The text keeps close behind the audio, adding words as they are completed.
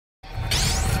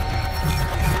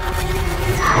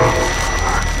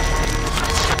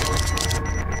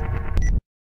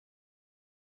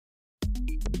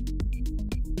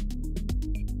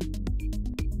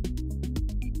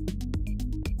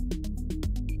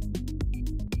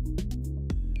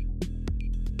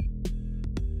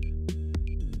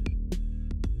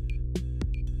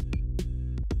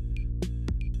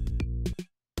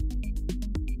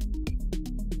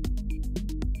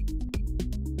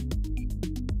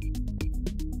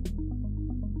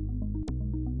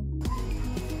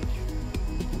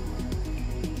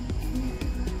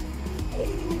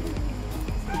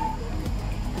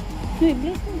Uy,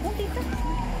 bilis mo. Oh, dito.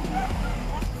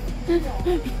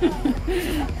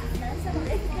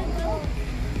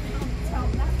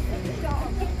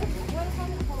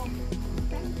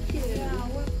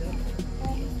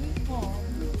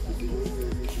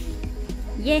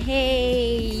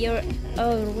 Yay! You're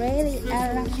already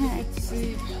arrived.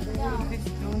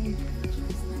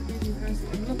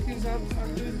 Look who's up.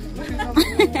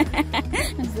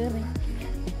 I'm sorry.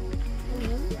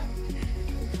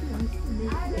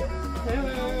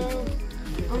 Hello.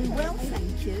 I'm well,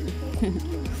 thank you.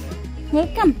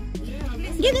 Welcome.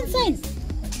 Get inside.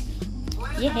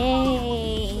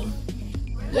 Yay!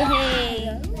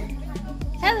 Yay!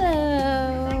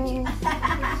 Hello.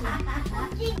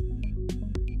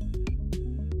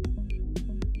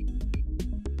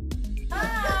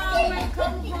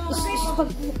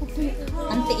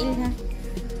 Ang tiil ha.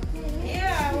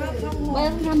 Yeah, welcome home.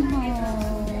 Welcome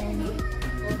home.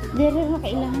 Dere na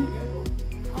kailangan.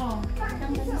 Oh,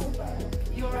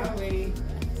 you're away.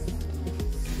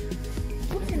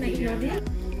 What's in the closet?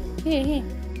 Here, here.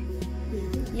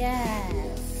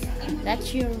 Yes. That's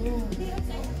your room.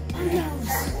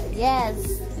 Yes.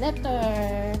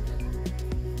 Letter.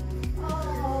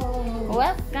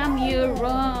 Welcome your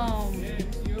room.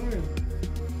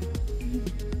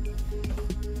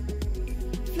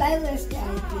 Flowers,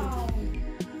 David.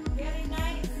 Very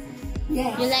nice.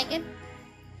 Yes. You like it?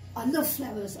 I love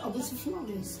flowers. I was a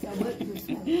florist. I worked with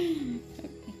flowers.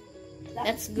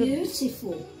 That's good.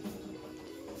 Beautiful.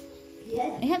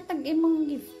 Yeah. Ihatag imong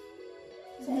gift.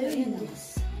 Very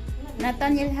nice.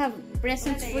 Nathaniel have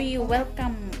presents for you.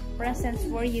 Welcome presents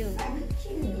for you. Thank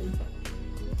you.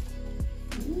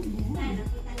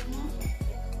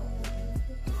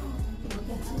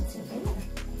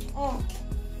 Oh.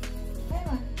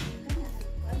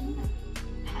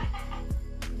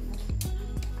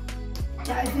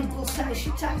 David will say she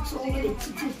takes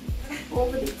all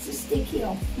of it to sticky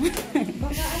off.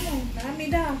 Baka ano, dami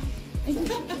daw.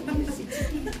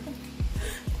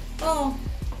 Oh.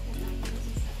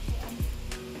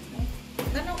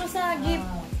 Ano ka sa gift?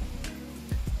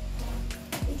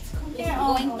 She's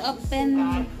going to open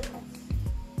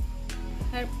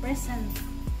her present.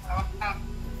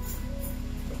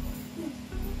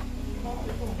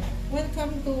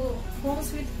 Welcome to Home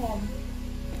Sweet Home.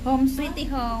 Home sweetie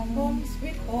home. Home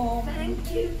Sweet Home. Thank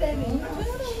you very much.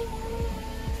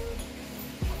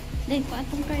 Dahil pa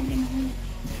atong card din ako.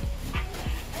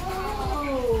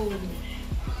 Oh,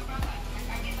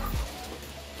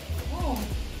 Oh,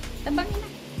 Tabangin na.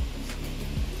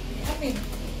 kami.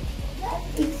 that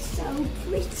is so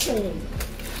pretty.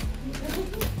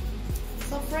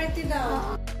 So pretty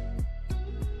daw.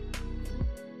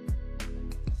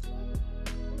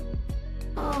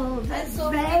 Oh, that's so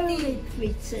very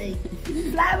pretty.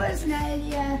 Flowers,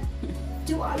 Nadia.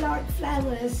 Do I like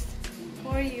flowers?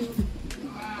 For you.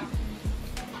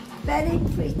 Very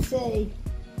pretty.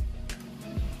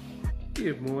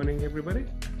 Good morning, everybody.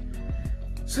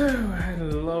 So I had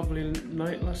a lovely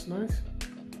night last night.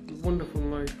 Wonderful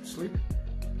night's sleep.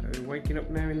 Waking up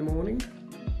now in the morning,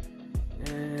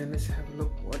 and let's have a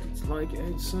look what it's like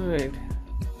outside.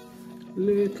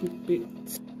 Little bit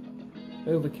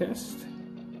overcast.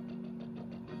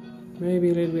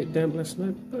 Maybe a little bit damp last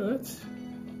night, but it's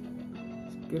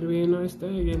going to be a nice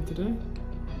day again today.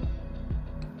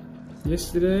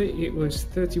 Yesterday it was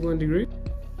 31 degrees.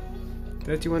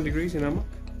 31 degrees in Amok,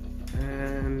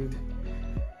 and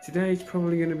today it's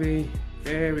probably going to be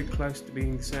very close to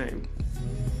being the same.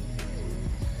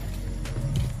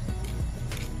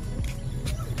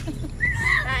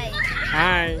 Hi.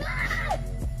 Hi!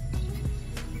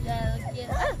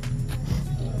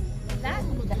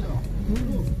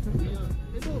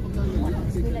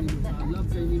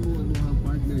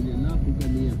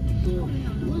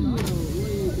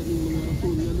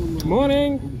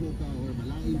 Morning!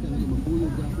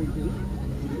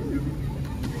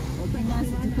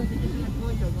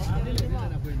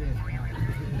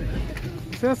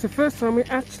 So that's the first time we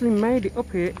actually made it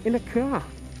up here in a car.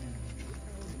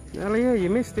 Earlier you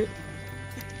missed it.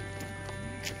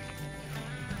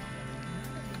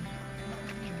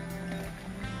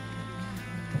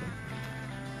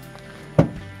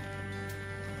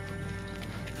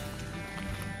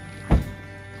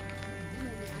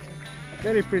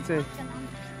 Very pretty.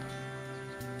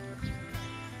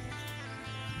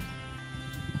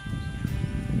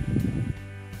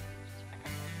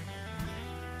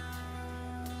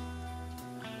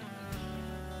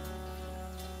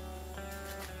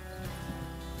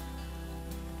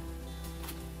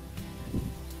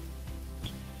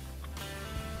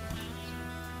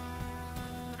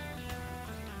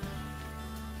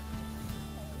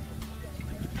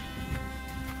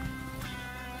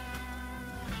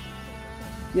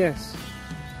 Yes.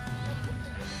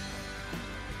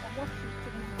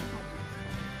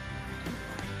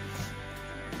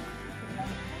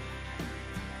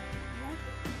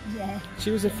 Yeah.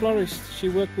 She was a florist. She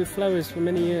worked with flowers for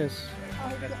many years.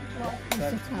 I get right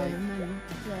at the time and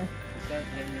yeah.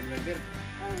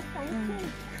 Oh, thank you.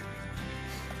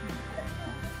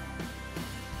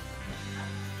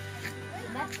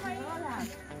 That's my Lola.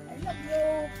 I love you.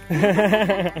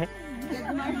 Good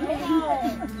morning.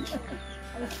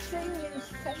 I've seen you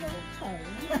several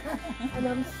times and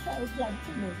I'm so glad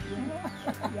to meet you.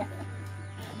 Yeah.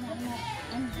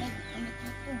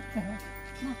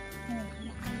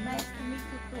 Nice to meet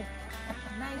you too.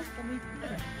 Nice to meet you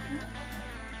too.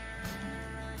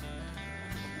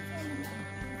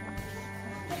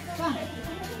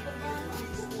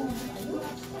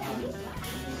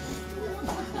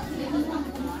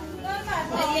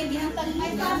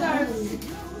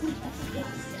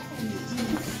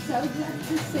 So glad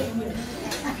to see you.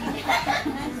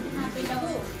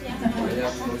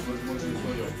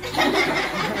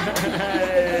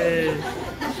 Hey.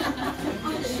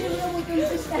 I'm sure we're going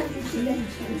to stand in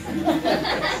connections.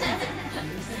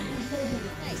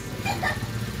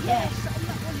 Yes, I'm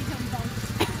not really done both.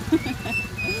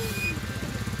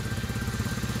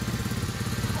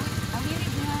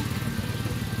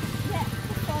 Yeah,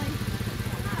 fine.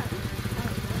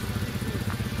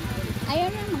 Ayaw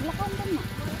na, maglakaw ka mo.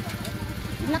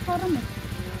 Maglakaw rin mo.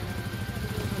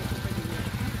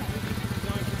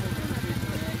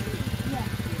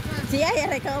 Si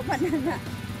Yaya, ikaw pa na na.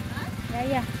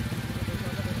 Yaya.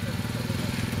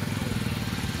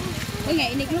 Uy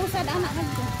nga, iniglusad anak ka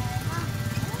ko.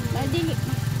 Nadili.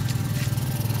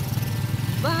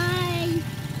 Bye!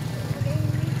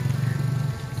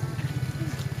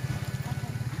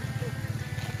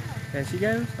 There she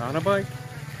goes, on a bike.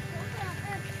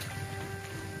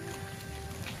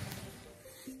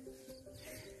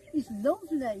 It's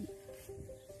lovely.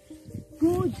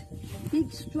 Good,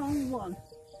 big, strong one.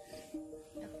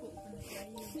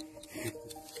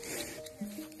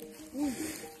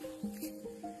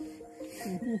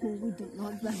 We don't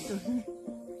like that, does it?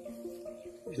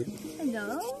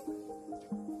 Hello?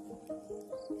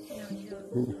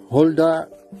 Hold the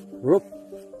rope.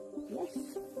 Yes.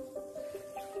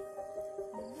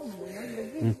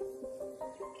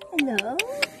 Hello?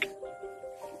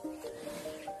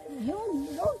 You're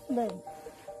lovely.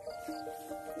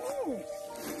 Yes.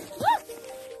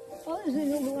 Oh, there's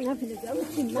another one having a go.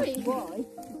 That's why.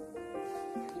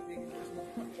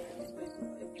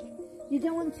 You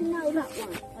don't want to know that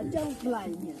one? I don't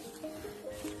blame you.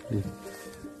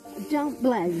 I don't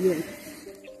blame you.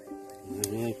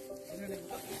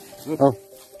 Oh.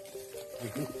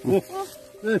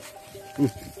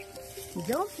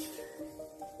 He's off.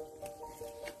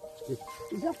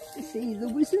 He's off to see the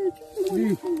wizard. The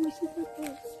wonderful wizard of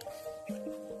Oz.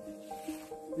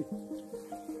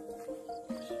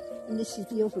 And this is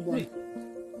the other one.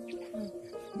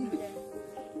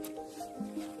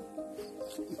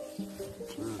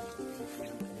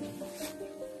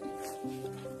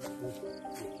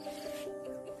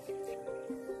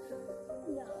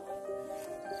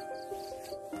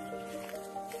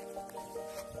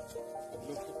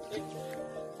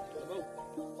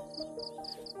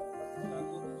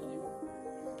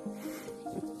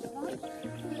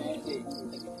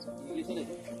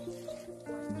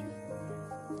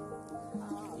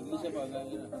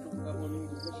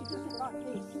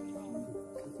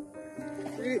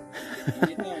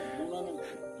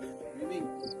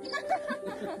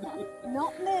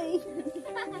 Not me.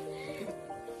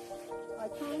 I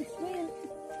can't swim.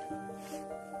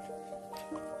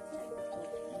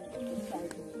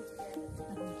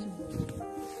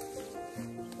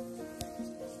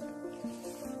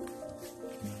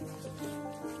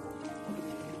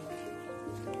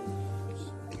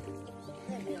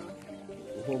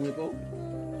 Before we go.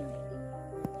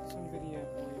 Some video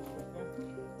for you,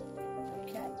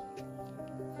 Okay.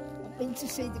 I've been to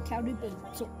see the caribou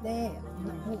that's up there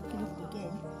and I'm walking up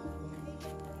again.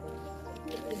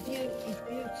 The view is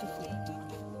beautiful.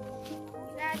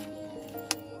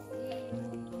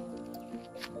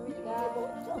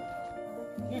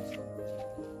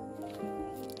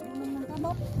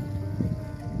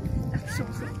 That's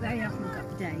something they haven't got,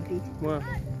 David. What?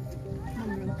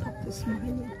 Mama and Papa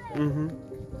smiling. Mm-hmm.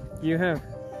 You have?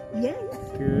 Yes.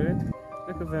 Good.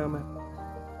 Look at Velma.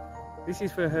 This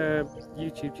is for her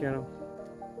YouTube channel.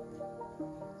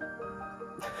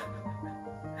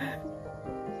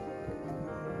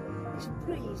 This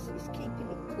breeze is keeping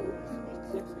it cool,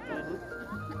 isn't it?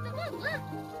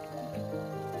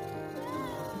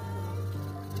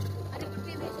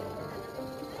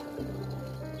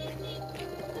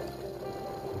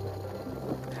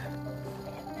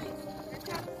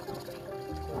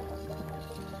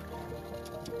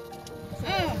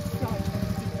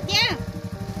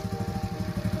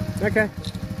 Okay.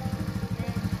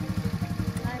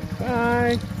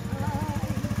 Bye.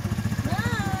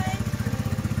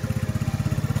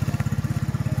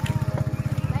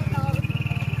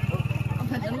 I've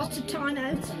had a lot of time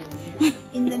out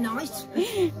in the night,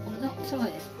 but I'm not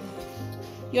tired.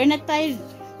 You're not tired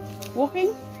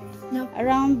walking No.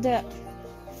 around the...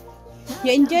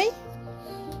 You enjoy?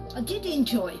 I did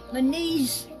enjoy. My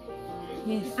knees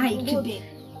ache a bit.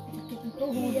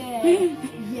 Yeah,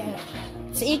 yeah.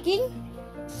 It's aching?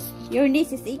 Your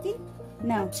knees is aching?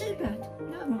 No. Too bad.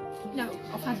 No, no,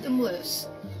 I've had them worse.